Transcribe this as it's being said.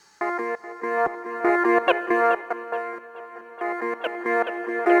Yesterday,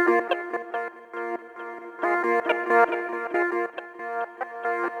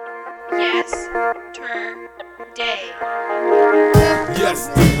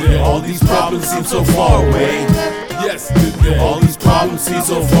 all these problems seem so far away. Yesterday, all these problems seem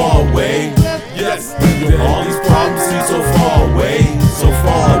so far away. Yesterday, all these problems seem so far away, so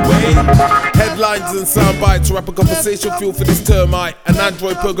far away. Headlines and sound bites, rapper conversation fuel for this termite. An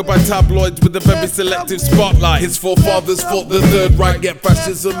android poker by tabloids with a very selective spotlight. His forefathers fought the Third Reich, yet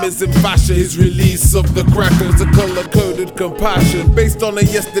fascism is in fashion. His release of the crackers, a color-coded compassion. Based on a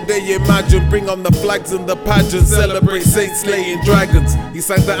yesterday, imagine, bring on the flags and the pageant. Celebrate saints slaying dragons. He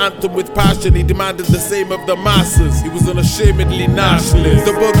sang the anthem with passion, he demanded the same of the masses. He was unashamedly nationalist.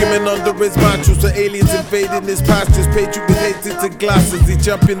 The boogeyman under his mattress, the aliens invading his pastures. Patriot with hated glasses, he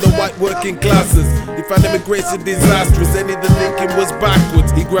championed the white working classes. He found immigration disastrous, any the thinking was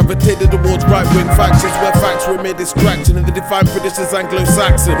backwards. He gravitated towards right-wing factions where facts were made distraction, and the defined British as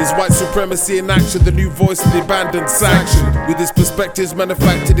Anglo-Saxon. His white supremacy in action, the new voice of the abandoned sanction. With his perspectives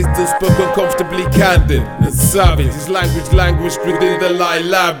manufactured, he's still spoken comfortably candid and savage. His language languished within the lie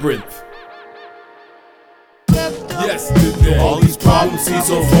labyrinth. Yesterday, all these problems seem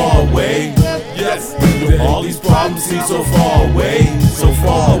so far away. Yesterday, all these problems seem so far away, so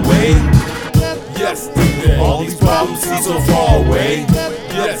far away. Yesterday, all these problems seem so far away.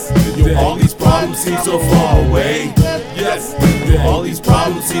 Yesterday, all these problems seem so far away. Yesterday, all these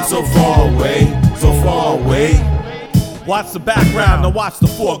problems seem so far away, so far away. Watch the background, now watch the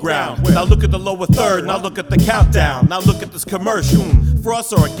foreground. Now look at the lower third, now look at the countdown. Now look at this commercial. For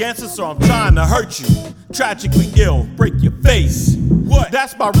us or against us, or I'm trying to hurt you. Tragically ill, break your face. What?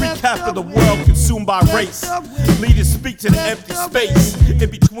 That's my recap of the world consumed by race. Leaders speak to the empty space in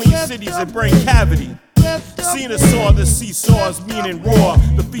between cities and brain cavity. Cena saw the seesaws meaning raw.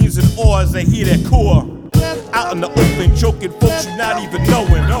 The fiends in awe as they hear their core. Out in the open, choking folks you not even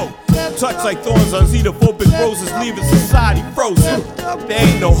knowing. Touch like thorns on xenophobic roses, leaving society frozen. There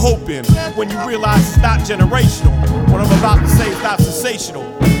ain't no hoping when you realize it's not generational. What I'm about to say is not sensational.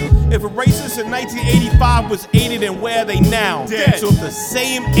 If a racist in 1985 was aided, and where are they now? Dead. So if the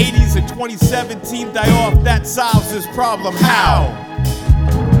same 80s in 2017 die off, that solves this problem. How?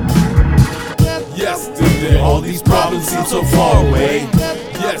 Yesterday, all these problems seem so far away.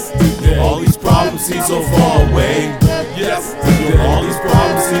 Yesterday, all these problems seem so far away. Yesterday, all these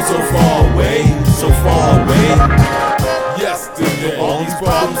problems seem so far away, so far away. Yesterday, all these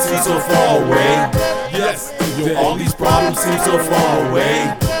problems seem so far away. Yesterday, all these problems seem so far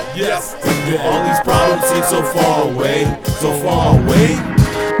away. Yesterday, all these problems seem so far away, so far away.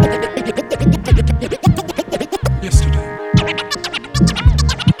 Yesterday. Yesterday.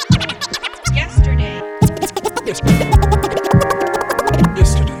 Yesterday.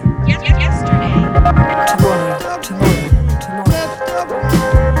 Yesterday. Yesterday. Tomorrow. Tomorrow. Tomorrow.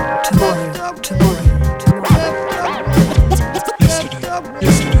 Tomorrow. Tomorrow. Tomorrow. Yesterday.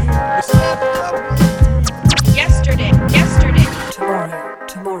 Yesterday. Yesterday. Yesterday. Tomorrow.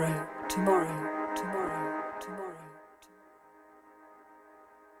 Tomorrow. Tomorrow.